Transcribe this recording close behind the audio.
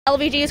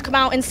LVG has come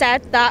out and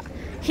said that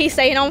he's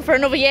staying on for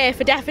another year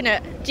for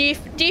definite. Do you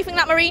think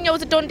that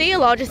Mourinho's a done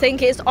deal, or do you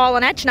think it's all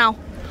on edge now?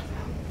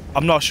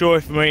 I'm not sure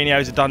if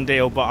Mourinho's a done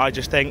deal, but I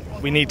just think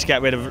we need to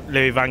get rid of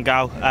Louis van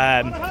Gaal.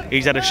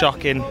 He's had a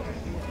shocking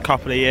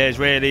couple of years,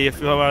 really.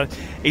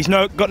 He's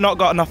not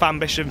got enough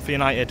ambition for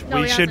United.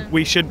 No,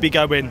 we should be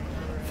going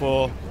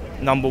for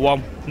number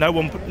one. No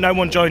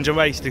one joins a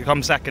race to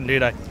come second, do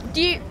they?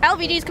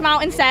 LVG's come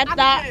out and said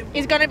that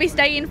he's going to be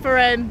staying for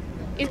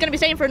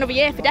another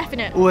year for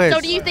definite. Always. So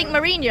do you think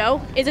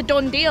Mourinho is a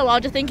done deal, or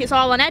do you think it's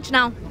all on edge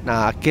now?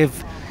 Nah,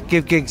 give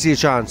Giggsy a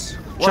chance.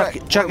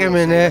 Chuck him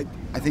in there.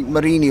 I think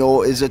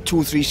Mourinho is a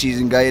 2-3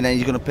 season guy and then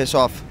he's going to piss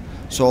off.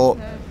 So,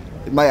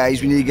 in my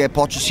eyes, we need to get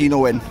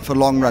Pochettino in for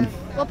long run.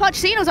 Well,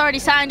 Pochettino's already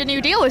signed a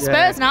new deal with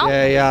Spurs now.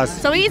 Yeah, he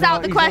has. So he's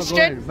out the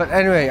question. But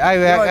anyway, I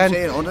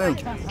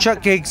reckon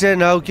chuck Giggs in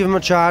now, give him a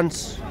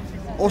chance.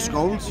 Or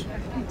Scholes.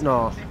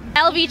 No.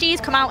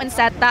 LVG's come out and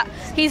said that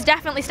he's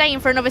definitely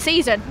staying for another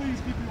season.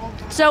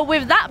 So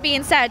with that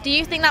being said, do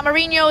you think that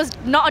Mourinho's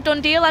not a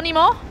done deal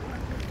anymore?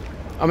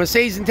 I'm a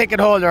season ticket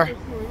holder.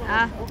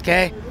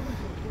 Okay.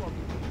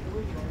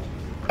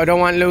 I don't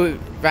want Louis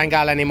van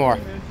Gaal anymore.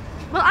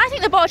 Well, I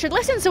think the board should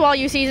listen to all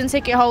you season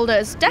ticket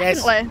holders,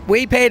 definitely. Yes,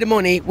 we pay the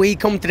money, we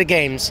come to the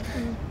games.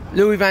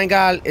 Louis van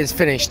Gaal is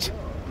finished.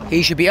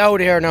 He should be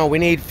out here now. We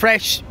need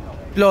fresh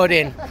blood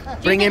in.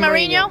 Bring in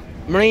Mourinho?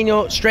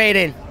 Mourinho, straight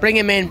in. Bring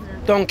him in,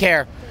 don't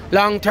care.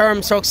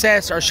 Long-term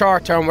success or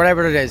short-term,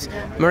 whatever it is,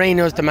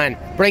 Mourinho's the man.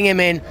 Bring him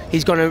in.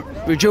 He's going to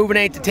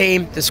rejuvenate the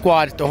team, the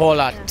squad, the whole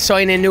lot.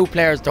 Sign in new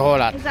players, the whole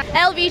lot.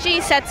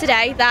 LVG said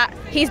today that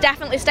he's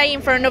definitely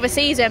staying for another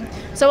season.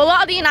 So a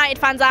lot of the United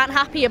fans aren't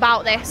happy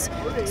about this.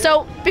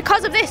 So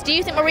because of this, do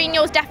you think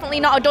Mourinho's definitely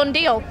not a done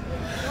deal?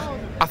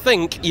 I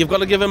think you've got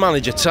to give a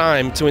manager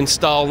time to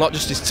install not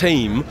just his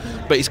team,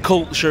 but his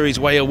culture, his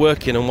way of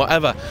working and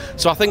whatever.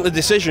 So I think the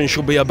decision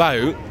should be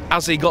about,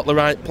 has he got the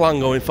right plan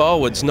going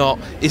forwards, not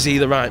is he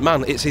the right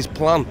man. It's his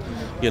plan,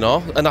 you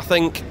know. And I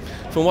think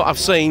from what I've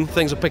seen,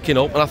 things are picking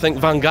up, and I think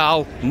Van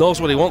Gaal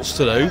knows what he wants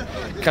to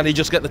do. Can he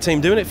just get the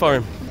team doing it for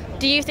him?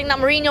 Do you think that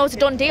Mourinho's a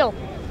done deal?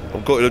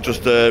 I've got to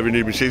just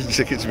renew my season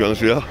ticket, to be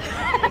honest with you.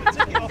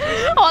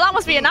 Oh, that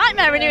must be a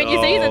nightmare, renewing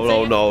your season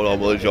ticket. No,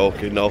 I'm only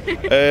joking, no.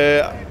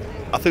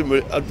 I think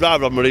I'd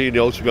rather have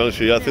Mourinho, to be honest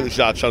with you. I think it's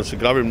our chance to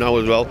grab him now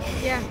as well.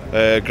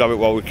 Yeah. Grab it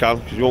while we can,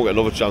 because you won't get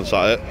another chance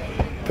at it.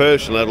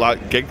 Personally, I'd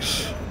like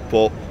Giggs,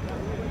 but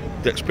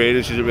the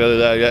experience isn't really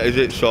there yet, is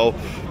it? So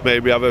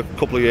maybe have a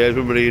couple of years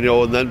with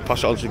Mourinho and then pass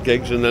it on to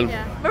Giggs, and then...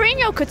 Yeah.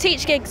 Mourinho could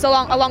teach Giggs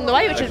along the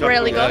way, which is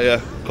really good. Yeah,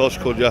 of course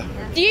could, yeah.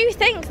 Do you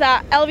think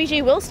that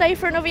LVG will stay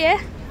for another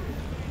year?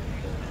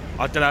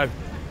 I don't know.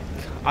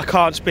 I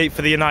can't speak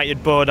for the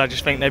United board. I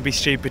just think they'd be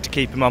stupid to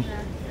keep him on.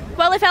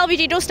 Well, if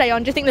LVG does stay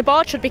on, do you think the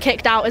board should be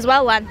kicked out as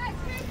well then?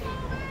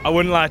 I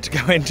wouldn't like to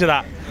go into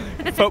that.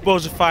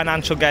 Football's a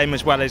financial game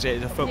as well as it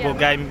is a football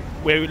game.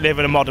 We live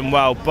in a modern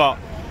world, but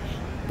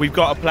we've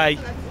got to play,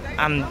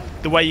 and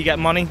the way you get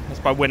money is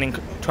by winning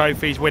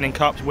trophies, winning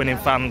cups, winning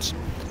fans.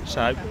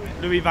 So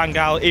Louis van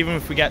Gaal, even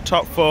if we get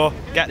top 4,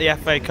 get the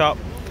FA Cup,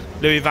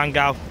 Louis van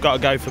Gaal, got to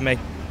go for me.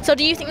 So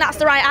do you think that's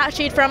the right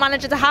attitude for a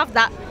manager to have,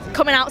 that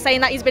coming out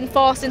saying that he's been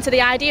forced into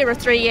the idea of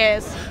 3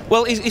 years?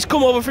 Well, he's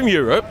come over from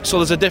Europe, so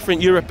there's a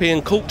different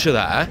European culture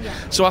there.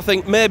 So I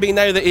think maybe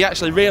now that he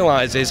actually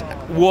realises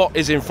what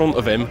is in front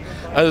of him,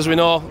 as we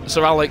know,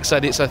 Sir Alex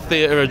said it's a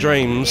theatre of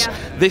dreams,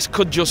 this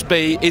could just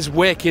be his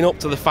waking up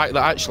to the fact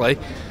that actually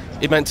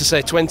he meant to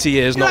say 20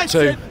 years, not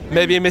 2.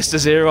 Maybe he missed a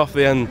 0 off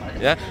the end,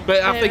 yeah?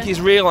 But I think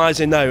he's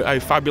realising now how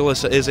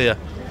fabulous it is here.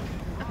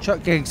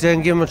 Chuck Giggs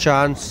in, give him a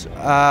chance.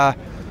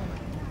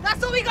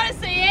 That's all we got to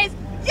see is,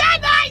 yeah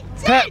mate!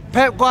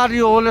 Pep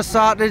Guardiola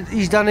started,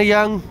 he's done a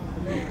young.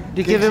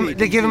 They give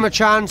him a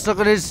chance. Look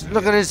at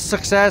his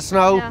success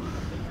now. Yeah.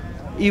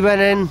 He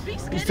went in,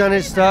 he's done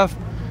his stuff.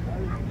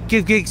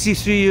 Give Giggsy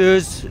 3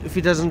 years. If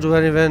he doesn't do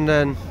anything,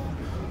 then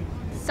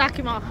sack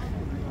him off.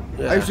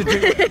 Yeah.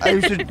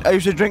 I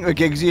used to drink with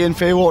Giggsy in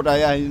Fairwater.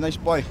 Yeah, he's a nice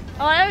boy.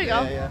 Oh, there we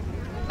go. Yeah.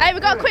 Hey, we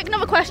got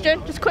another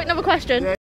question. Just a quick question. Yeah.